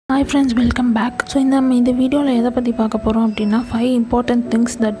Hi friends, welcome back. So in the video la edha pathi paaka porom appadina 5 important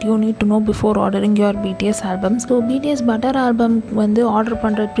things that you need to know before ordering your BTS albums. So BTS Butter album வந்து order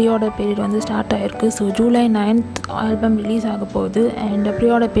பண்ற pre-order period வந்து start ஆயிருக்கு. So July 9th album release ஆக போகுது and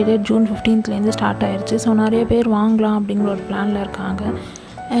pre-order period June 15th ல இருந்து start ஆயிருச்சு. So நிறைய பேர் வாங்கலாம் அப்படிங்கற ஒரு பிளான்ல இருக்காங்க.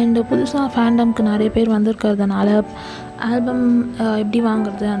 and புதுசா ஃபேண்டம்க்கு நிறைய பேர் வந்திருக்கிறதுனால ஆல்பம் எப்படி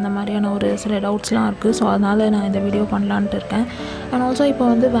வாங்குறது அந்த மாதிரியான ஒரு சில டவுட்ஸ்லாம் இருக்குது. ஸோ அதனால் நான் இந்த வீடியோ பண்ணலான்ட்டு இருக்கேன். அண்ட் ஆல்சோ இப்போ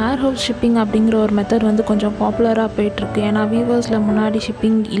வந்து வேர் ஹவுஸ் ஷிப்பிங் அப்படிங்கிற ஒரு மெத்தட் வந்து கொஞ்சம் பாப்புலராக போயிட்டுருக்கு. ஏன்னா வீவர்ஸில் முன்னாடி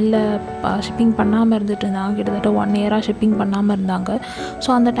ஷிப்பிங் இல்லை, ஷிப்பிங் பண்ணாமல் இருந்துட்டு இருந்தாங்க, கிட்டத்தட்ட 1 இயராக ஷிப்பிங் பண்ணாமல் இருந்தாங்க. ஸோ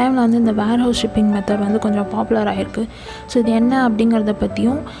அந்த டைமில் வந்து இந்த வேர் ஹவுஸ் ஷிப்பிங் மெத்தட் வந்து கொஞ்சம் பாப்புலர் ஆகிருக்கு. ஸோ இது என்ன அப்படிங்கிறத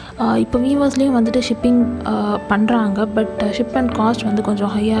பற்றியும் இப்போ வீவர்ஸ்லேயும் வந்துட்டு ஷிப்பிங் பண்ணுறாங்க, பட் ஷிப்மெண்ட் காஸ்ட் வந்து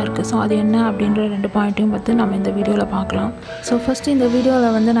கொஞ்சம் ஹையாக இருக்குது. ஸோ அது என்ன அப்படின்ற 2 பாயிண்ட்டையும் பற்றி நம்ம இந்த வீடியோவில் பார்க்கலாம். ஸோ ஃபஸ்ட்டு இந்த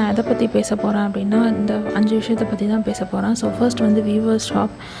வீடியோவில் வந்து நான் எதை பற்றி பேச போகிறேன் அப்படின்னா இந்த 5 விஷயத்தை பற்றி தான் பேச போகிறேன். ஸோ ஃபர்ஸ்ட் வந்து வீவர்ஸ்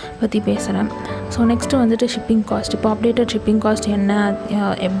ஷாப் பற்றி பேசுகிறேன். ஸோ நெக்ஸ்ட்டு வந்துட்டு ஷிப்பிங் காஸ்ட், இப்போ அப்டேட்டட் ஷிப்பிங் காஸ்ட் என்ன,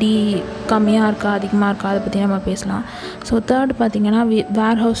 எப்படி கம்மியாக இருக்கா அதிகமாக இருக்கா அதை பற்றி நம்ம பேசலாம். ஸோ தேர்ட் பார்த்திங்கன்னா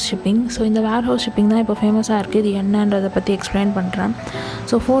வேர் ஹவுஸ் ஷிப்பிங். ஸோ இந்த வேர் ஹவுஸ் ஷிப்பிங் தான் இப்போ ஃபேமஸாக இருக்குது, இது என்னன்றதை பற்றி எக்ஸ்பிளைன் பண்ணுறேன்.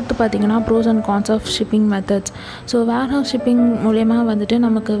 ஸோ ஃபோர்த்து பார்த்திங்கன்னா pros and cons of shipping methods. So where house shipping மூலயமா வந்துட்டு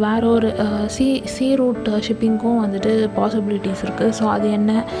நமக்கு வேற ஒரு சி ரூட் ஷிப்பிங்க்கும் வந்துட்டு பாசிபிலிட்டிஸ் இருக்குது. ஸோ அது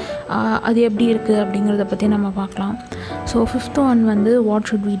என்ன, அது எப்படி இருக்குது அப்படிங்கிறத பற்றி நம்ம பார்க்கலாம். ஸோ ஃபிஃப்த்து ஒன் வந்து what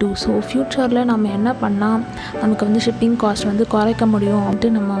should we do. So ஃப்யூச்சரில் நம்ம என்ன பண்ணால் நமக்கு வந்து ஷிப்பிங் காஸ்ட் வந்து குறைக்க முடியும்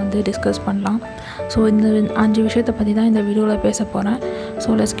அப்படின்ட்டு நம்ம வந்து டிஸ்கஸ் பண்ணலாம். ஸோ இந்த 5 விஷயத்தை பற்றி தான் இந்த வீடியோவில் பேச போகிறேன்.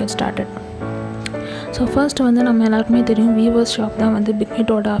 So let's get started. So first வந்து நம்ம எல்லாருக்குமே தெரியும் வீவர்ஸ் ஷாப் தான் வந்து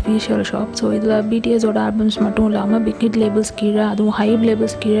பிக்ஹிட்டோட அஃபீஷியல் ஷாப். ஸோ இதில் பிடிஎஸோட ஆல்பம்ஸ் மட்டும் இல்லாமல் பிக்ஹிட் லேபிள்ஸ் கீழே, அதுவும் ஹைப்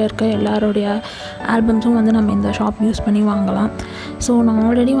லேபிள்ஸ் கீழே இருக்க எல்லாருடைய ஆல்பம்ஸும் வந்து நம்ம இந்த ஷாப் யூஸ் பண்ணி வாங்கலாம். ஸோ நான்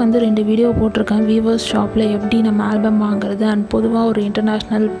ஆல்ரெடி வந்து 2 வீடியோ போட்டிருக்கேன் வீவர்ஸ் ஷாப்பில் எப்படி நம்ம ஆல்பம் வாங்குறது அண்ட் பொதுவாக ஒரு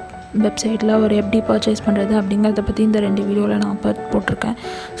இன்டர்நேஷ்னல் வெப்சைட்டில் ஒரு எப்படி பர்ச்சேஸ் பண்ணுறது அப்படிங்கிறத பற்றி இந்த 2 வீடியோவில் நான் போட்டிருக்கேன்.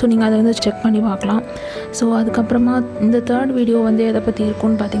 ஸோ நீங்கள் அதை வந்து செக் பண்ணி பார்க்கலாம். ஸோ அதுக்கப்புறமா இந்த தேர்ட் வீடியோ வந்து எதை பற்றி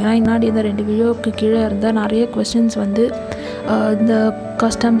இருக்குன்னு பார்த்தீங்கன்னா, முன்னாடி இந்த 2 வீடியோவுக்கு கீழே இருந்தால் நிறைய கொஸ்டின்ஸ் வந்து இந்த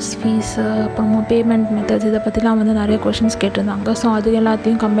கஸ்டம்ஸ் ஃபீஸ், அப்புறமா பேமெண்ட் மெத்தட்ஸ், இதை பற்றிலாம் வந்து நிறைய கொஷின்ஸ் கேட்டிருந்தாங்க. ஸோ அது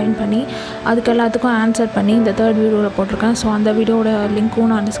எல்லாத்தையும் கம்பைன் பண்ணி அதுக்கு எல்லாத்துக்கும் ஆன்சர் பண்ணி இந்த தேர்ட் வீடியோவில் போட்டிருக்கேன். ஸோ அந்த வீடியோட லிங்க்கும்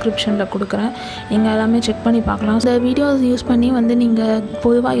நான் டிஸ்கிரிப்ஷனில் கொடுக்குறேன், நீங்கள் எல்லாமே செக் பண்ணி பார்க்கலாம். இந்த வீடியோஸ் யூஸ் பண்ணி வந்து நீங்கள்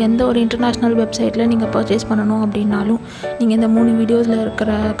பொதுவாக எந்த ஒரு இன்டர்நேஷ்னல் வெப்சைட்டில் நீங்கள் பர்ச்சேஸ் பண்ணணும் அப்படின்னாலும் நீங்கள் இந்த 3 வீடியோஸில்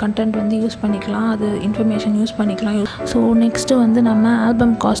இருக்கிற கண்டென்ட் வந்து யூஸ் பண்ணிக்கலாம், அது இன்ஃபர்மேஷன் யூஸ் பண்ணிக்கலாம். ஸோ நெக்ஸ்ட்டு வந்து நம்ம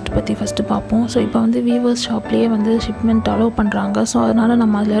ஆல்பம் காஸ்ட் பற்றி ஃபஸ்ட்டு பார்ப்போம். ஸோ இப்போ வந்து வீவர்ஸ் ஷாப்லேயே வந்து ஷிப்மெண்ட் அலோவ் பண்ணுறாங்க. ஸோ அதனால்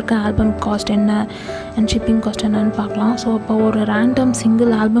நம்ம அதில் இருக்க ஆல்பம் காஸ்ட் என்ன அண்ட் ஷிப்பிங் காஸ்ட் என்னன்னு பார்க்கலாம். ஸோ இப்போ ஒரு ரேண்டம்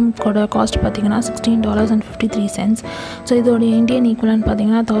சிங்கிள் ஆல்பம்கோட காஸ்ட் பார்த்திங்கன்னா $16.53. ஸோ இதோடைய இந்தியன் ஈக்குவலன்ட்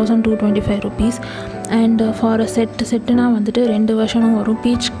பார்த்திங்கன்னா 1225 rupees. அண்ட் ஃபார் செட்டுனா வந்துட்டு 2 வெர்ஷனும் வரும்,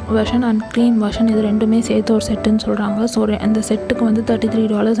 beach version and cream version, இது 2மே சேர்த்து ஒரு செட்டுன்னு சொல்கிறாங்க. ஸோ அந்த செட்டுக்கு வந்து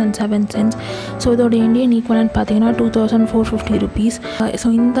 $33.07. ஸோ இதோட இந்தியன் ஈக்குவலன்ட் பார்த்தீங்கன்னா 2450 rupees. ஸோ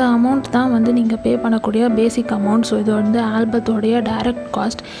இந்த அமௌண்ட் தான் வந்து நீங்கள் பே பண்ணக்கூடிய பேசிக் அமௌண்ட். ஸோ இது வந்து ஆல்பத்தோடைய டைரக்ட்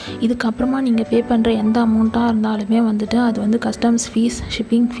காஸ்ட். இதுக்கப்புறமா நீங்கள் பே பண்ணுற எந்த அமௌண்ட்டாக இருந்தாலுமே வந்துட்டு அது வந்து customs fees,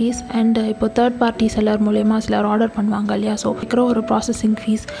 shipping fees and இப்போ தேர்ட் பார்ட்டி செல்லர் மூலயமா சிலர் ஆர்டர் பண்ணுவாங்க இல்லையா, ஸோ இருக்கிற ஒரு ப்ராசஸிங்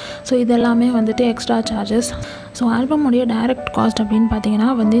ஃபீஸ். ஸோ இதெல்லாமே வந்துட்டு extra charges. So ஆல்பமுடைய direct cost அப்படின்னு பார்த்தீங்கன்னா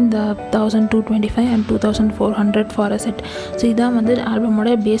வந்து இந்த 1225 and 2400 for a set. So இதான் வந்து ஆல்பமோட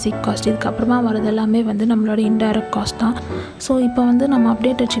பேசிக் காஸ்ட். இதுக்கப்புறமா வரது எல்லாமே வந்து நம்மளோட இன்டைரக்ட் காஸ்ட் தான். ஸோ இப்போ வந்து நம்ம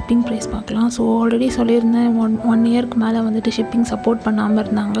அப்டேட்டட் ஷிப்பிங் ப்ரைஸ் பார்க்கலாம். ஸோ ஆல்ரெடி சொல்லியிருந்தேன் 1 இயர்க்கு மேலே வந்துட்டு ஷிப்பிங் சப்போர்ட் பண்ணாமல்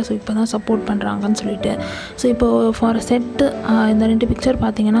இருந்தாங்க. ஸோ இப்போ தான் சப்போர்ட் பண்ணுறாங்கன்னு சொல்லிட்டு. ஸோ இப்போது ஃபார் அ செட்டு இந்த 2 பிக்சர்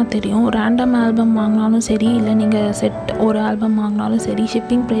பார்த்தீங்கன்னா தெரியும், ரேண்டம் ஆல்பம் வாங்கினாலும் சரி இல்லை நீங்கள் செட் ஒரு ஆல்பம் வாங்கினாலும் சரி,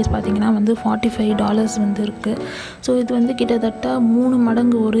 ஷிப்பிங் ப்ரைஸ் பார்த்தீங்கன்னா வந்து $45 வந்து இருக்குது. ஸோ இது வந்து கிட்டத்தட்ட 3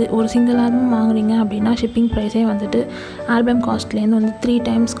 மடங்கு. ஒரு சிங்கிள் ஆல்பம் வாங்குறீங்க அப்படின்னா ஷிப்பிங் ப்ரைஸே வந்துட்டு ஆல்பம் காஸ்ட்லேருந்து வந்து 3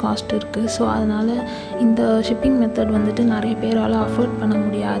 times காஸ்ட் இருக்குது. ஸோ அதனால் இந்த ஷிப்பிங் மெத்தட் வந்துட்டு நிறைய பேரால் அஃபோர்ட் பண்ண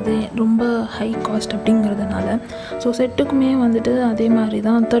முடியாது, ரொம்ப ஹை காஸ்ட் அப்படிங்கிறதுனால. ஸோ செட்டுக்குமே வந்துட்டு அதே மாதிரி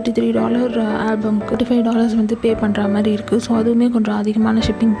தான் $33 ஆல்பம்க்கு $35 வந்து பே பண்ணுற மாதிரி இருக்குது. ஸோ அதுவுமே கொஞ்சம் அதிகமான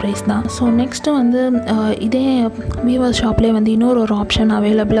ஷிப்பிங் ப்ரைஸ் தான். ஸோ நெக்ஸ்ட்டு வந்து இதே வீவர்ஸ் ஷாப்லேயே வந்து இன்னொரு ஆப்ஷன்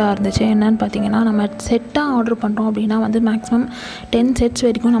அவைலபிளாக இருந்துச்சு. என்னன்னு பார்த்தீங்கன்னா, நம்ம செட்டாக ஆர்டர் பண்ணுறோம் அப்படின்னா வந்து மேக்ஸிமம் 10 செட்ஸ்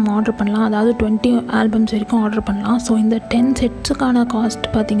வரைக்கும் நம்ம ஆர்டர் பண்ணலாம், அதாவது 20 ஆல்பம்ஸ் வரைக்கும் ஆர்டர் பண்ணலாம். ஸோ இந்த 10 செட்ஸுக்கான காஸ்ட்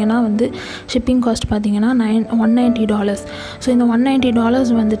பார்த்திங்கன்னா வந்து ஷிப்பிங் காஸ்ட் பார்த்திங்கன்னா $190. ஸோ இந்த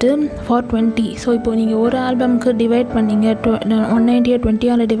 $190 வந்துட்டு ஃபார் 20. ஸோ இப்போ நீங்கள் ஒரு ஆல்பம்க்கு டிவைட் பண்ணிங்க 190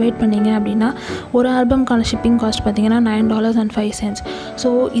 20ஆல் டிவைட் பண்ணிங்க அப்படின்னா ஒரு ஆல்பம்க்கான ஷிப்பிங் காஸ்ட் பார்த்திங்கன்னா $9.05.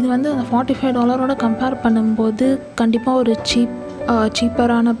 ஸோ இது வந்து அந்த $45 கம்பேர் பண்ணும்போது கண்டிப்பாக ஒரு சீப்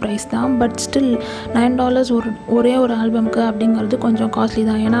சீப்பரான ப்ரைஸ் தான். பட் ஸ்டில் $9 ஒரே ஒரு ஆல்பம்க்கு அப்படிங்கிறது கொஞ்சம் காஸ்ட்லி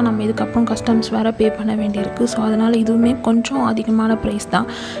தான். ஏன்னா நம்ம இதுக்கப்புறம் கஸ்டம்ஸ் வேறு பே பண்ண வேண்டியிருக்கு. ஸோ அதனால் இதுவுமே கொஞ்சம் அதிகமான ப்ரைஸ் தான்.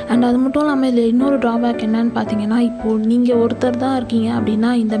 அண்ட் அது மட்டும் இல்லாமல் இதில் இன்னொரு ட்ராபேக் என்னன்னு பார்த்தீங்கன்னா, இப்போது நீங்கள் ஒருத்தர் தான் இருக்கீங்க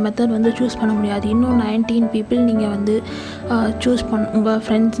அப்படின்னா இந்த மெத்தட் வந்து சூஸ் பண்ண முடியாது. இன்னும் 19 பீப்புள் நீங்கள் வந்து உங்கள்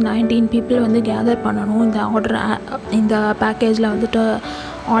ஃப்ரெண்ட்ஸ் 19 பீப்புள் வந்து கேதர் பண்ணணும் இந்த பேக்கேஜில் வந்துட்டு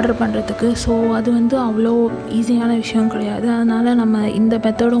ஆர்டர் பண்ணுறதுக்கு. ஸோ அது வந்து அவ்வளோ ஈஸியான விஷயம் கிடையாது. அதனால் நம்ம இந்த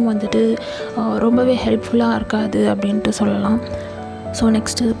மெத்தடும் வந்துட்டு ரொம்பவே ஹெல்ப்ஃபுல்லாக இருக்காது அப்படின்ட்டு சொல்லலாம். ஸோ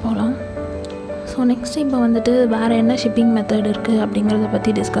நெக்ஸ்ட்டு போகலாம். ஸோ நெக்ஸ்ட்டு இப்போ வந்துட்டு வேறு என்ன ஷிப்பிங் மெத்தட் இருக்குது அப்படிங்கிறத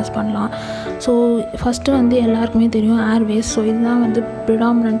பற்றி டிஸ்கஸ் பண்ணலாம். ஸோ ஃபஸ்ட்டு வந்து எல்லாருக்குமே தெரியும் ஏர்வேஸ். ஸோ இதுதான் வந்து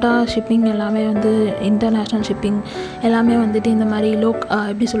ப்ரிடாமினண்ட்டாக ஷிப்பிங் எல்லாமே வந்து இன்டர்நேஷ்னல் ஷிப்பிங் எல்லாமே வந்துட்டு இந்த மாதிரி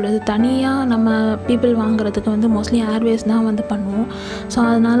எப்படி சொல்கிறது, தனியாக நம்ம பீப்புள் வாங்குறதுக்கு வந்து மோஸ்ட்லி ஏர்வேஸ் தான் வந்து பண்ணுவோம். ஸோ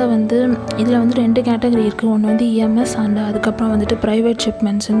அதனால் வந்து இதில் வந்து 2 கேட்டகரி இருக்குது. ஒன்று வந்து இஎம்எஸ் அண்ட் அதுக்கப்புறம் வந்துட்டு ப்ரைவேட்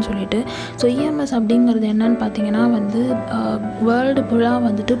ஷிப்மெண்ட்ஸ்ன்னு சொல்லிட்டு. ஸோ இஎம்எஸ் அப்படிங்கிறது என்னன்னு பார்த்தீங்கன்னா வந்து வேர்ல்டு ஃபுல்லாக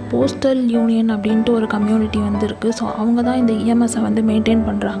வந்துட்டு போஸ்டல் யூனியன் அப்படின்ட்டு ஒரு கம்யூனிட்டி வந்து இருக்குது. ஸோ அவங்க தான் இந்த இஎம்எஸ்ஸை வந்து மெயின்டைன்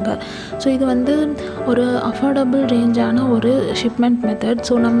பண்ணுறாங்க. ஸோ இது வந்து ஒரு அஃபோர்டபுள் ரேஞ்சான ஒரு ஷிப்மெண்ட் மெத்தட்.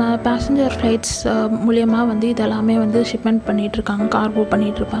 ஸோ நம்ம பேசஞ்சர் ஃப்ளைட்ஸ் மூலியமாக வந்து இதெல்லாமே வந்து ஷிப்மெண்ட் பண்ணிகிட்ருக்காங்க, கார்கோ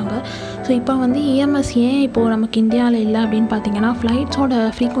பண்ணிகிட்ருப்பாங்க. ஸோ இப்போ வந்து இஎம்எஸ் ஏன் இப்போது நமக்கு இந்தியாவில் இல்லை அப்படின்னு பார்த்தீங்கன்னா, ஃப்ளைட்ஸோட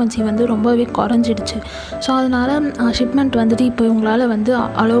ஃப்ரீக்வன்சி வந்து ரொம்பவே குறைஞ்சிடுச்சு. ஸோ அதனால் ஷிப்மெண்ட் வந்துட்டு இப்போ இவங்களால் வந்து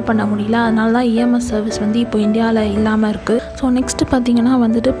அலோவ் பண்ண முடியல. அதனால தான் இஎம்எஸ் சர்வீஸ் வந்து இப்போ இந்தியாவில் இல்லாமல் இருக்குது. ஸோ நெக்ஸ்ட்டு பார்த்திங்கன்னா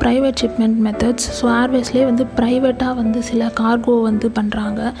வந்துட்டு ப்ரைவேட் ஷிப்மெண்ட் மெத்தட்ஸ். ஸோ ஏர்வேஸ்லேயே வந்து ப்ரைவேட்டாக வந்து சில கார்கோ வந்து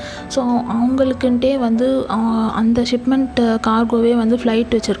பண்ணுறாங்க. ஸோ அவங்களுக்குன்ட்டே வந்து அந்த ஷிப்மெண்ட் கார்கோவே வந்து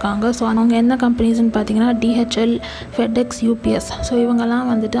ஃப்ளைட் வச்சுருக்காங்க. ஸோ அவங்க என்ன கம்பெனிஸ்ன்னு பார்த்தீங்கன்னா DHL, FedEx, UPS. ஸோ இவங்கெல்லாம்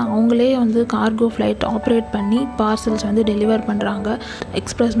வந்துட்டு அவங்களே வந்து கார்கோ ஃப்ளைட் ஆப்ரேட் பண்ணி பார்சல்ஸ் வந்து டெலிவர் பண்ணுறாங்க.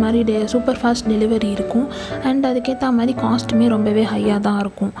 எக்ஸ்ப்ரெஸ் மாதிரி சூப்பர் ஃபாஸ்ட் டெலிவரி இருக்கும். அண்ட் அதுக்கேற்ற மாதிரி காஸ்ட்டுமே ரொம்பவே ஹையாக தான்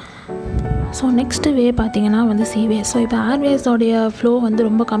இருக்கும். ஸோ நெக்ஸ்ட்டு வே பார்த்திங்கன்னா வந்து சீவேஸ். ஸோ இப்போ ஏர்வேஸோடைய ஃப்ளோ வந்து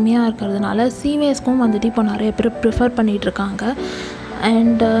ரொம்ப கம்மியாக இருக்கிறதுனால சீவேஸ்க்கும் வந்துட்டு இப்போ நிறைய பேர் ப்ரிஃபர் பண்ணிகிட்ருக்காங்க.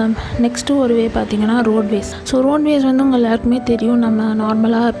 அண்ட் நெக்ஸ்ட்டு ஒரு வே பார்த்திங்கன்னா ரோட்வேஸ். ஸோ ரோட்வேஸ் வந்து உங்கள் எல்லாருக்குமே தெரியும். நம்ம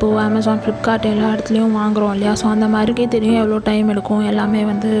நார்மலாக இப்போது அமேசான், ஃப்ளிப்கார்ட் எல்லா இடத்துலையும் வாங்குகிறோம் இல்லையா. ஸோ அந்த மாதிரிக்கே தெரியும் எவ்வளோ டைம் எடுக்கும், எல்லாமே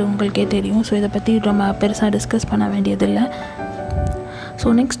வந்து உங்களுக்கே தெரியும். ஸோ இதை பற்றி நம்ம பெருசாக டிஸ்கஸ் பண்ண வேண்டியதில்லை.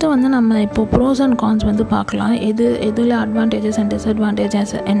 ஸோ நெக்ஸ்ட்டு வந்து நம்ம இப்போது ப்ரோஸ் அண்ட் கான்ஸ் வந்து பார்க்கலாம். எதில் அட்வான்டேஜஸ் அண்ட்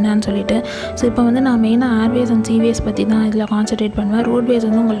டிஸ்அட்வான்டேஜஸ் என்னன்னு சொல்லிட்டு. ஸோ இப்போ வந்து நான் மெயினாக ஏர்வேஸ் அண்ட் சீவேஸ் பற்றி தான் இதில் கான்சன்ட்ரேட் பண்ணுவேன். ரோட்வேஸ்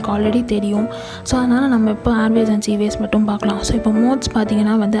வந்து உங்களுக்கு ஆல்ரெடி தெரியும். ஸோ அதனால் நம்ம இப்போ ஏர்வேஸ் அண்ட் சீவேஸ் மட்டும் பார்க்கலாம். ஸோ இப்போ மோட்ஸ்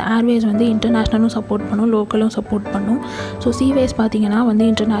பார்த்திங்கன்னா வந்து ஏர்வேஸ் வந்து இன்டர்நேஷ்னலும் சப்போர்ட் பண்ணும், லோக்கலும் சப்போர்ட் பண்ணும். ஸோ சீவேஸ் பார்த்திங்கன்னா வந்து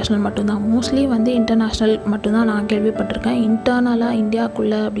இன்டர்நேஷ்னல் மட்டும்தான். மோஸ்ட்லி வந்து இன்டர்நேஷ்னல் மட்டும்தான் நான் கேள்விப்பட்டிருக்கேன். இன்டர்னலாக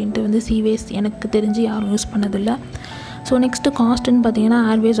இந்தியாவுக்குள்ளே அப்படின்ட்டு வந்து சீவேஸ் எனக்கு தெரிஞ்சு யாரும் யூஸ் பண்ணதில்லை. ஸோ நெக்ஸ்ட்டு காஸ்ட்டுன்னு பார்த்தீங்கன்னா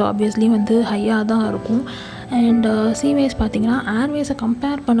ஏர்வேஸ் ஆப்வியஸ்லி வந்து ஹையாக தான் இருக்கும். அண்ட் சீவேஸ் பார்த்திங்கன்னா ஏர்வேஸை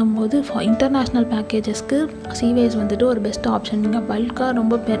கம்பேர் பண்ணும்போது இன்டர்நேஷ்னல் பேக்கேஜஸ்க்கு சீவேஸ் வந்துட்டு ஒரு பெஸ்ட் ஆப்ஷன். நீங்கள் பல்காக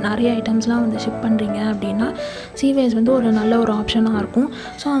ரொம்ப நிறைய ஐட்டம்ஸ்லாம் வந்து ஷிப் பண்ணுறீங்க அப்படின்னா சீவேஸ் வந்து ஒரு நல்ல ஒரு ஆப்ஷனாக இருக்கும்.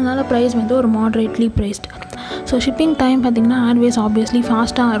 ஸோ அதனால் ப்ரைஸ் வந்து ஒரு மாட்ரேட்லி ப்ரைஸ்ட். ஸோ ஷிப்பிங் டைம் பார்த்திங்கன்னா ஏர்வேஸ் ஆப்வியஸ்லி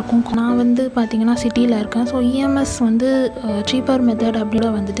ஃபாஸ்ட்டாக இருக்கும். நான் வந்து பார்த்திங்கன்னா சிட்டியில் இருக்கேன். ஸோ இஎம்எஸ் வந்து சீப்பர் மெத்தட் அப்படின்னா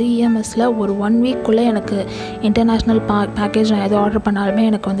வந்துட்டு இஎம்எஸில் ஒரு 1 வீக்குள்ளே எனக்கு இன்டர்நேஷ்னல் பேக்கேஜ் நான் எது ஆர்டர் பண்ணாலுமே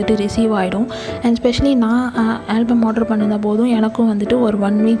எனக்கு வந்துட்டு ரிசீவ் ஆகிடும். அண்ட் ஸ்பெஷலி நான் ஆல்பம் ஆர்டர் பண்ணிருந்த போதும் எனக்கும் வந்துட்டு ஒரு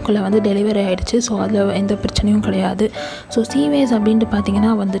 1 வீக்குள்ளே வந்து டெலிவரி ஆகிடுச்சு. ஸோ அதில் எந்த பிரச்சனையும் கிடையாது. ஸோ சீவேஸ் அப்படின்ட்டு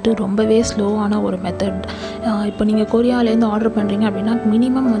பார்த்திங்கன்னா வந்துட்டு ரொம்பவே ஸ்லோவான ஒரு மெத்தட். இப்போ நீங்கள் கொரியாவிலேருந்து ஆர்டர் பண்ணுறீங்க அப்படின்னா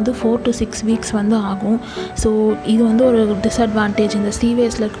மினிமம் வந்து 4 to 6 வீக்ஸ் வந்து ஆகும். ஸோ இது வந்து ஒரு டிஸ்அட்வான்டேஜ். இந்த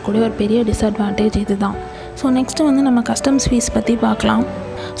சீவேஸில் இருக்கக்கூடிய ஒரு பெரிய டிஸ்அட்வான்டேஜ் இது தான். ஸோ நெக்ஸ்ட்டு வந்து நம்ம கஸ்டம்ஸ் ஃபீஸ் பற்றி பார்க்கலாம்.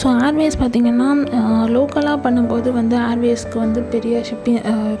 ஸோ ஏர்வேஸ் பார்த்திங்கன்னா லோக்கலாக பண்ணும்போது வந்து ஏர்வேஸ்க்கு வந்து பெரிய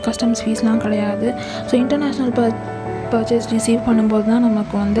கஸ்டம்ஸ் ஃபீஸ்லாம் கிடையாது. ஸோ இன்டர்நேஷ்னல் பர்ச்சேஸ் ரிசீவ் பண்ணும்போது தான்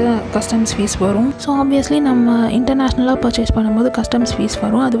நமக்கு வந்து கஸ்டம்ஸ் ஃபீஸ் வரும். ஸோ ஆப்வியஸ்லி நம்ம இன்டர்நேஷ்னலாக பர்ச்சேஸ் பண்ணும்போது கஸ்டம்ஸ் ஃபீஸ்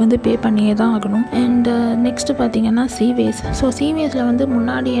வரும். அது வந்து பே பண்ணியே தான் ஆகணும். அண்ட் நெக்ஸ்ட்டு பார்த்திங்கன்னா சீவேஸ். ஸோ சீவேஸில் வந்து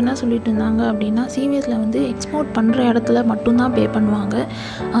முன்னாடி என்ன சொல்லிட்டு இருந்தாங்க அப்படின்னா சீவேஸில் வந்து எக்ஸ்போர்ட் பண்ணுற இடத்துல மட்டும்தான் பே பண்ணுவாங்க.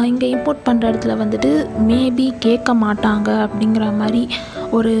 இங்கே இம்போர்ட் பண்ணுற இடத்துல வந்துட்டு மேபி கேட்க மாட்டாங்க அப்படிங்கிற மாதிரி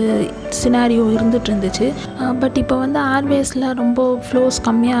ஒரு சினாரியோ இருந்துகிட்டு பட் இப்போ வந்து ஏர்வேஸில் ரொம்ப ஃப்ளோஸ்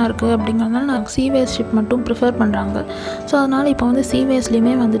கம்மியாக இருக்குது அப்படிங்கிறதுனால நாங்கள் சீவேஸ் ஷிப் மட்டும் ப்ரிஃபர் பண்ணுறாங்க. ஸோ அதனால் இப்போ வந்து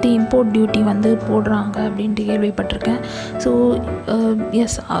சீவேஸ்லேயுமே வந்துட்டு இம்போர்ட் டியூட்டி வந்து போடுறாங்க அப்படின்ட்டு கேள்விப்பட்டிருக்கேன். ஸோ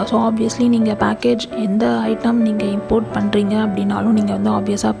எஸ், ஸோ ஆப்வியஸ்லி நீங்கள் பேக்கேஜ் எந்த ஐட்டம் நீங்கள் இம்போர்ட் பண்ணுறீங்க அப்படின்னாலும் நீங்கள் வந்து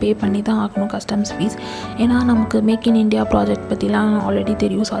ஆப்வியஸாக பே பண்ணி தான் ஆகணும் கஸ்டம்ஸ் ஃபீஸ். ஏன்னா நமக்கு மேக் இன் இந்தியா ப்ராஜெக்ட் பற்றிலாம் ஆல்ரெடி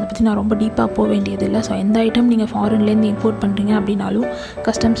தெரியும். ஸோ அதை பற்றி நான் ரொம்ப டீப்பாக போக வேண்டியதில்லை. ஸோ எந்த ஐட்டம் நீங்கள் ஃபாரின்லேருந்து இம்போர்ட் பண்ணுறீங்க அப்படின்னாலும்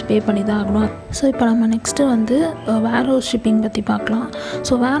கஸ்டம்ஸ் பே பண்ணி தான் ஆகணும். ஸோ இப்போ நம்ம நெக்ஸ்ட்டு வந்து வேர்ஹவுஸ் ஷிப்பிங் பற்றி பார்க்கலாம்.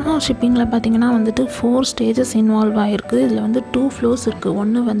 ஸோ வேர்ஹவுஸ் ஷிப்பிங்கில் பார்த்திங்கன்னா வந்துட்டு 4 ஸ்டேஜஸ் இன்வால்வ் ஆகிருக்கு. இதில் வந்து 2 ஃப்ளோஸ் இருக்குது.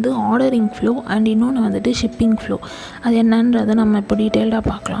 ஒன்று வந்து ஆர்டரிங் ஃப்ளோ அண்ட் இன்னொன்று வந்துட்டு ஷிப்பிங் ஃப்ளோ. அது என்னன்றதை நம்ம இப்போ டீட்டெயில்டாக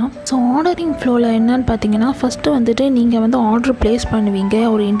பார்க்கலாம். ஸோ ஆர்டரிங் ஃப்ளோவில் என்னன்னு பார்த்தீங்கன்னா ஃபஸ்ட்டு வந்துட்டு நீங்கள் வந்து ஆர்டர் ப்ளேஸ் பண்ணுவீங்க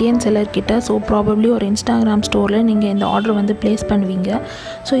ஒரு இந்தியன் செல்லர்கிட்ட. ஸோ ப்ராபப்ளி ஒரு இன்ஸ்டாகிராம் ஸ்டோரில் நீங்கள் இந்த ஆர்டர் வந்து ப்ளேஸ் பண்ணுவீங்க.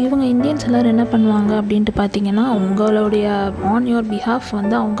 ஸோ இவங்க இந்தியன் செல்லர் என்ன பண்ணுவாங்க அப்படின்ட்டு பார்த்தீங்கன்னா உங்களுடைய ஆன் யுவர் பிஹாஃப்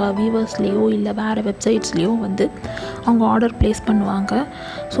வந்து அவங்க வீவர்ஸ்லேயோ இல்லை வேறு வெப்சைட்ஸ்லேயோ வந்து அவங்க ஆர்டர் ப்ளேஸ் பண்ணுவாங்க.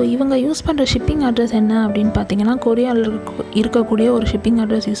 ஸோ இவங்க யூஸ் பண்ணுற ஷிப்பிங் அட்ரஸ் என்ன அப்படின்னு பார்த்தீங்கன்னா கொரியாவில் இருக்கக்கூடிய ஒரு ஷிப்பிங்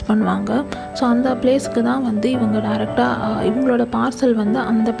அட்ரஸ் யூஸ் பண்ணுவாங்க. ஸோ அந்த பிளேஸுக்கு தான் வந்து இவங்க டைரெக்டாக இவங்களோட பார்சல் வந்து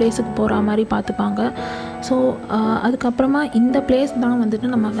அந்த பிளேஸுக்கு போகிற மாதிரி பார்த்துப்பாங்க. ஸோ அதுக்கப்புறமா இந்த பிளேஸ் தான் வந்துட்டு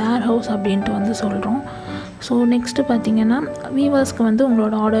நம்ம வேர் ஹவுஸ் அப்படின்ட்டு வந்து சொல்கிறோம். ஸோ நெக்ஸ்ட்டு பார்த்திங்கன்னா வீவர்ஸ்க்கு வந்து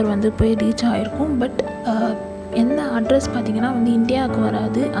உங்களோட ஆர்டர் வந்து போய் ரீச் ஆகிருக்கும். பட் எந்த அட்ரஸ் பார்த்திங்கன்னா வந்து இந்தியாவுக்கு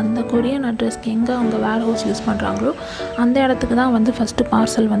வராது. அந்த கொரியன் அட்ரஸ்க்கு எங்கே அவங்க வேர் ஹவுஸ் யூஸ் பண்ணுறாங்களோ அந்த இடத்துக்கு தான் வந்து ஃபஸ்ட்டு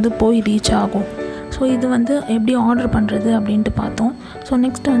பார்சல் வந்து போய் ரீச் ஆகும். ஸோ இது வந்து எப்படி ஆர்டர் பண்ணுறது அப்படின்ட்டு பார்த்தோம். ஸோ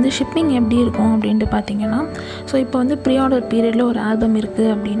நெக்ஸ்ட்டு வந்து ஷிப்பிங் எப்படி இருக்கும் அப்படின்ட்டு பார்த்திங்கன்னா ஸோ இப்போ வந்து ப்ரீ ஆர்டர் பீரியடில் ஒரு ஆல்பம் இருக்குது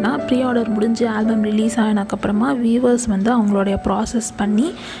அப்படின்னா ப்ரீ ஆர்டர் முடிஞ்சு ஆல்பம் ரிலீஸ் ஆனதுக்கப்புறமா வியூவர்ஸ் வந்து அவங்களுடைய ப்ராசஸ் பண்ணி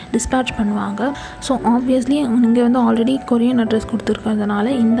டிஸ்பேட்ச் பண்ணுவாங்க. ஸோ ஆப்வியஸ்லி நீங்கள் வந்து ஆல்ரெடி கொரியன் அட்ரஸ் கொடுத்துருக்கிறதுனால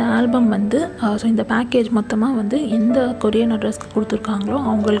இந்த ஆல்பம் வந்து ஸோ இந்த பேக்கேஜ் மொத்தமாக வந்து எந்த கொரியன் அட்ரஸ்க்கு கொடுத்துருக்காங்களோ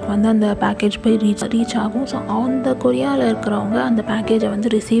அவங்களுக்கு வந்து அந்த பேக்கேஜ் போய் ரீச் ஆகும். ஸோ அந்த கொரியாவில் இருக்கிறவங்க அந்த பேக்கேஜை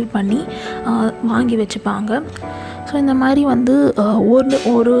வந்து ரிசீவ் பண்ணி வாங்கி வச்சுப்பாங்க. ஸோ இந்த மாதிரி வந்து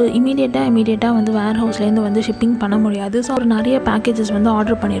ஒரு இமீடியட்டாக வந்து வேர் ஹவுஸ்லேருந்து வந்து ஷிப்பிங் பண்ண முடியாது. ஸோ ஒரு நிறைய பேக்கேஜஸ் வந்து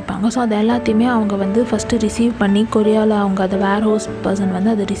ஆர்டர் பண்ணியிருப்பாங்க. ஸோ அது எல்லாத்தையுமே அவங்க வந்து ஃபஸ்ட்டு ரிசீவ் பண்ணி கொரியாவில் அவங்க அதை வேர் ஹவுஸ் பர்சன்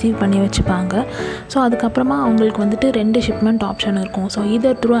வந்து அதை ரிசீவ் பண்ணி வச்சுப்பாங்க. ஸோ அதுக்கப்புறமா அவங்களுக்கு வந்துட்டு 2 ஷிப்மெண்ட் ஆப்ஷன் இருக்கும். ஸோ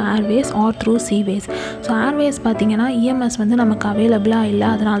இதர் through Airways R through seaways. So Airways பார்த்திங்கன்னா இஎம்எஸ் வந்து நமக்கு அவைலபிளாக இல்லை,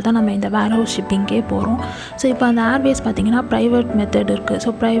 அதனால தான் நம்ம இந்த வேர் ஹவுஸ் ஷிப்பிங்கே போகிறோம். ஸோ இப்போ அந்த ஏர்வேஸ் பார்த்திங்கன்னா ப்ரைவேட் மெத்தட் இருக்குது.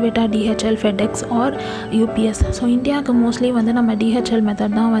 ஸோ ப்ரைவேட்டாக DHL, FedEx R UPS. So இந்தியாவுக்கு மோஸ்ட்லி வந்து நம்ம DHL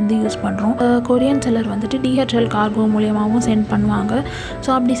மெத்தட் தான் வந்து யூஸ் பண்ணுறோம். கொரியன் செல்லர் வந்துட்டு DHL கார்கோ மூலியமாகவும் சென்ட் பண்ணுவாங்க. ஸோ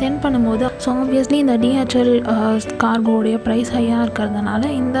அப்படி சென்ட் பண்ணும்போது ஸோ ஆப்வியஸ்லி இந்த DHL கார்கோடைய ப்ரைஸ் ஹையாக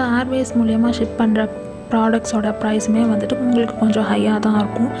இருக்கிறதுனால இந்த ஏர்வேஸ் மூலியமாக ஷிப் பண்ணுற ப்ராடக்ட்ஸோட ப்ரைஸுமே வந்துட்டு உங்களுக்கு கொஞ்சம் ஹையாக தான்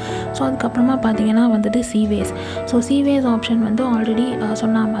இருக்கும். ஸோ அதுக்கப்புறமா பார்த்திங்கன்னா வந்துட்டு சீவேஸ். ஸோ சீவேஸ் ஆப்ஷன் வந்து ஆல்ரெடி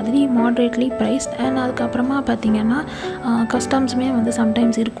சொன்ன மாதிரி மாட்ரேட்லி ப்ரைஸ்ட். அண்ட் அதுக்கப்புறமா பார்த்திங்கன்னா கஸ்டம்ஸுமே வந்து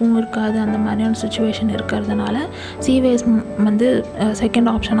சம்டைம்ஸ் இருக்காது அந்த மாதிரியான சுச்சுவேஷன் இருக்கிறதுனால சீவேஸ் வந்து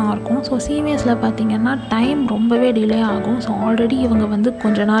செகண்ட் ஆப்ஷனாக இருக்கும். ஸோ சீவேஸில் பார்த்திங்கன்னா டைம் ரொம்பவே டிலே ஆகும். ஸோ ஆல்ரெடி இவங்க வந்து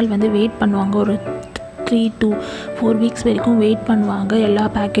கொஞ்ச நாள் வந்து வெயிட் பண்ணுவாங்க. ஒரு 3 to 4 வீக்ஸ் வரைக்கும் வெயிட் பண்ணுவாங்க எல்லா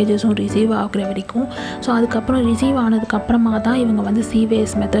பேக்கேஜஸும் ரிசீவ் ஆகிற வரைக்கும். ஸோ அதுக்கப்புறம் ரிசீவ் ஆனதுக்கப்புறமா தான் இவங்க வந்து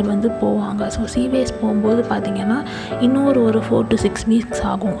சீவேஸ் மெத்தட் வந்து போவாங்க. ஸோ சீவேஸ் போகும்போது பார்த்திங்கன்னா இன்னொரு 4 to 6 வீக்ஸ்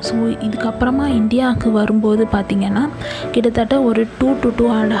ஆகும். ஸோ இதுக்கப்புறமா இந்தியாவுக்கு வரும்போது பார்த்திங்கன்னா கிட்டத்தட்ட ஒரு 2 to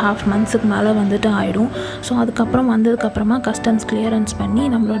 2.5 மந்த்ஸுக்கு மேலே வந்துட்டு ஆகிடும். ஸோ அதுக்கப்புறம் வந்ததுக்கப்புறமா கஸ்டம்ஸ் கிளியரன்ஸ் பண்ணி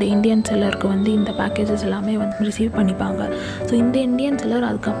நம்மளோட இந்தியன் செல்லருக்கு வந்து இந்த பேக்கேஜஸ் எல்லாமே வந்து ரிசீவ் பண்ணிப்பாங்க. ஸோ இந்த இந்தியன் செல்லர்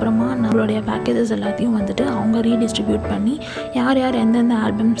அதுக்கப்புறமா நம்மளுடைய பேக்கேஜஸ் எல்லாத்தையும் வந்துட்டு அவங்க ரீடிஸ்ட்ரிபியூட் பண்ணி யார் எந்தெந்த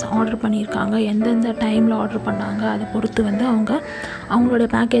ஆல்பம்ஸ் ஆர்டர் பண்ணியிருக்காங்க, எந்தெந்த டைமில் ஆர்டர் பண்ணாங்க, அதை பொறுத்து வந்து அவங்களோட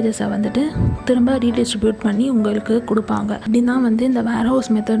பேக்கேஜஸை வந்துட்டு திரும்ப ரீடிஸ்ட்ரிபியூட் பண்ணி உங்களுக்கு கொடுப்பாங்க. அப்படின்னா வந்து இந்த வேர் ஹவுஸ்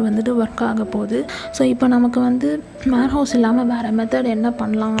மெத்தட் வந்துட்டு ஒர்க் ஆக போகுது. ஸோ இப்போ நமக்கு வந்து வேர் ஹவுஸ் இல்லாமல் வேறு மெத்தட் என்ன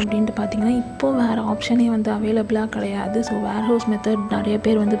பண்ணலாம் அப்படின்ட்டு பார்த்திங்கன்னா இப்போது வேறு ஆப்ஷனே வந்து அவைலபிளாக கிடையாது. ஸோ வேர் ஹவுஸ் மெத்தட் நிறைய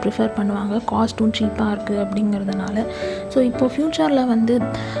பேர் வந்து ப்ரிஃபர் பண்ணுவாங்க, காஸ்ட்டும் சீப்பாக இருக்குது அப்படிங்கிறதுனால. ஸோ இப்போது ஃப்யூச்சரில் வந்து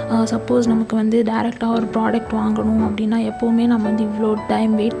சப்போஸ் நமக்கு வந்து டைரெக்டாக ஒரு ப்ராடக்ட் வாங்கணும் அப்படின்னா எப்போவுமே நம்ம வந்து இவ்வளோ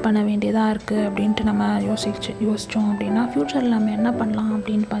டைம் வெயிட் பண்ண வேண்டியதாக இருக்குது அப்படின்ட்டு நம்ம யோசித்தோம் அப்படின்னா ஃப்யூச்சரில் நம்ம என்ன பண்ணலாம்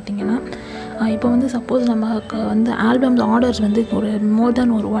அப்படின்னு பார்த்திங்கன்னா இப்போ வந்து சப்போஸ் நமக்கு வந்து ஆல்பம்ஸ் ஆர்டர்ஸ் வந்து ஒரு மோர்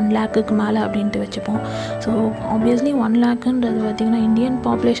தென் ஒரு 1 lakhக்கு மேலே அப்படின்ட்டு வச்சுப்போம். ஸோ ஆப்வியஸ்லி 1 lakhன்றது பார்த்திங்கன்னா இந்தியன்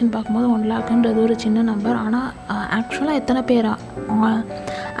பாப்புலேஷன் பார்க்கும்போது 1 lakhன்றது ஒரு சின்ன நம்பர். ஆனால் ஆக்சுவலாக எத்தனை பேர்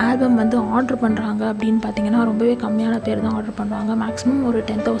ஆல்பம் வந்து ஆர்டர் பண்ணுறாங்க அப்படின்னு பார்த்திங்கன்னா ரொம்பவே கம்மியான பேர் தான் ஆர்டர் பண்ணுவாங்க. மேக்ஸிமம் ஒரு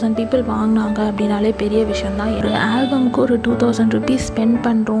 10,000 people வாங்கினாங்க அப்படின்னாலே பெரிய விஷயம் தான். ஒரு ஆல்பம்க்கு ஒரு 2,000 rupees ஸ்பெண்ட்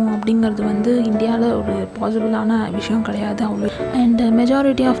பண்ணுறோம் அப்படிங்கிறது வந்து இந்தியாவில் ஒரு பாசிபிளான விஷயம் கிடையாது அவ்வளோ. And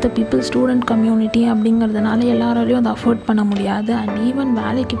majority of the people student community அப்படிங்கிறதுனால எல்லாராலையும் அதை அஃபோர்ட் பண்ண முடியாது. அண்ட் ஈவன்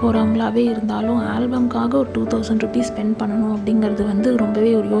வேலைக்கு போகிறவங்களாவே இருந்தாலும் ஆல்பம்காக ஒரு 2,000 rupees ஸ்பெண்ட் பண்ணணும் அப்படிங்கிறது வந்து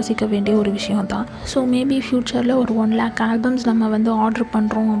ரொம்பவே ஒரு யோசிக்க வேண்டிய ஒரு விஷயம் தான். ஸோ மேபி ஃப்யூச்சரில் ஒரு 1 lakh ஆல்பம்ஸ் நம்ம வந்து ஆர்டர்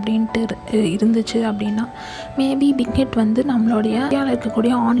பண்ணுறோம் பண்ணுறோம் அப்படின்ட்டு இருந்துச்சு அப்படின்னா மேபி பிக்ஹிட் வந்து நம்மளுடைய இந்தியாவில்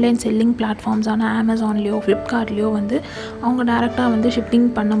இருக்கக்கூடிய ஆன்லைன் செல்லிங் பிளாட்ஃபார்ம்ஸான அமேசான்லேயோ ஃப்ளிப்கார்ட்லேயோ வந்து அவங்க டேரெக்டாக வந்து ஷிப்பிங்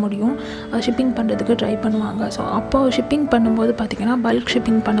பண்ண முடியும், ஷிப்பிங் பண்ணுறதுக்கு ட்ரை பண்ணுவாங்க. ஸோ அப்போது ஷிப்பிங் பண்ணும்போது பார்த்திங்கன்னா பல்க்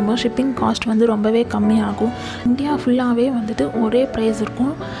ஷிப்பிங் பண்ணும்போது ஷிப்பிங் காஸ்ட் வந்து ரொம்பவே கம்மியாகும். இந்தியா ஃபுல்லாகவே வந்துட்டு ஒரே ப்ரைஸ்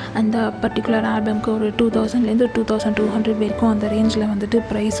இருக்கும். அந்த பர்டிகுலர் ஆல்பம்க்கு ஒரு 2000லேருந்து 2200 வரைக்கும் அந்த ரேஞ்சில் வந்துட்டு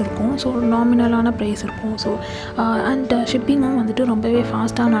ப்ரைஸ் இருக்கும். ஸோ நாமினலான ப்ரைஸ் இருக்கும். ஸோ அண்ட் ஷிப்பிங்கும் வந்துட்டு ரொம்பவே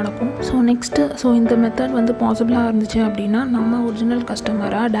ஃபாஸ்ட்டாக நடக்கும். ஸோ நெக்ஸ்ட்டு இந்த மெத்தட் வந்து பாசிபிளாக இருந்துச்சு அப்படின்னா நம்ம ஒரிஜினல்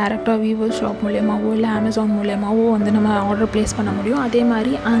கஸ்டமராக டேரெக்டாக வீவர்ஸ் ஷாப் மூலியமாகவோ இல்லை அமேசான் மூலியமாகவோ வந்து நம்ம ஆர்டர் ப்ளேஸ் பண்ண முடியும். அதே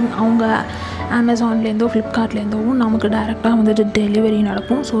மாதிரி அவங்க அமேசான்லேருந்தோ ஃப்ளிப்கார்ட்லேருந்தோ நமக்கு டேரெக்டாக வந்துட்டு டெலிவரி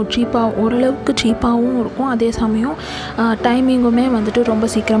நடக்கும். ஸோ ஓரளவுக்கு சீப்பாகவும் இருக்கும். அதே சமயம் டைமிங்குமே வந்துட்டு ரொம்ப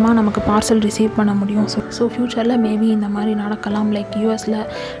சீக்கிரமாக நமக்கு பார்சல் ரிசீவ் பண்ண முடியும். ஸோ ஃப்யூச்சரில் மேபி இந்த மாதிரி நடக்கலாம். லைக் யூஎஸில்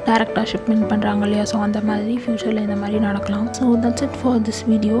டேரெக்டாக ஷிப்மெண்ட் பண்ணுறாங்க இல்லையா, ஸோ அந்த மாதிரி ஃப்யூச்சரில் இந்த மாதிரி நடக்கலாம். So that's it for this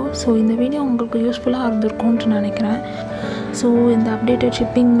video. So இந்த வீடியோ உங்களுக்கு யூஸ்ஃபுல்லாக இருந்திருக்கும்னு நினைக்கிறேன். ஸோ இந்த updated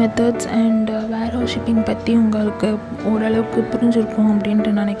shipping methods and warehouse shipping பற்றி உங்களுக்கு ஓரளவுக்கு புரிஞ்சிருக்கும்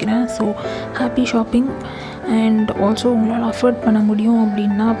அப்படின்ட்டு நினைக்கிறேன். So happy shopping. And also உங்களால் அஃபோர்ட் பண்ண முடியும்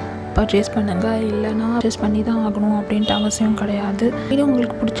அப்படின்னா பர்ச்சேஸ் பண்ணுங்கள், இல்லைனா பர்ச்சேஸ் பண்ணி தான் ஆகணும் அப்படின்ட்டு அவசியம் கிடையாது. வீடியோ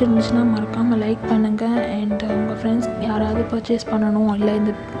உங்களுக்கு பிடிச்சிருந்துச்சுன்னா மறக்காமல் லைக் பண்ணுங்கள். அண்ட் உங்கள் ஃப்ரெண்ட்ஸ் யாராவது பர்ச்சேஸ் பண்ணணும் இல்லை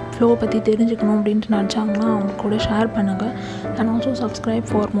இந்த ஃப்ளோ பற்றி தெரிஞ்சுக்கணும் அப்படின்ட்டு நினச்சாங்கன்னா அவங்க கூட ஷேர் பண்ணுங்கள். And also subscribe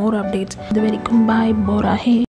for more updates. இது வரைக்கும் பாய் போராஹே.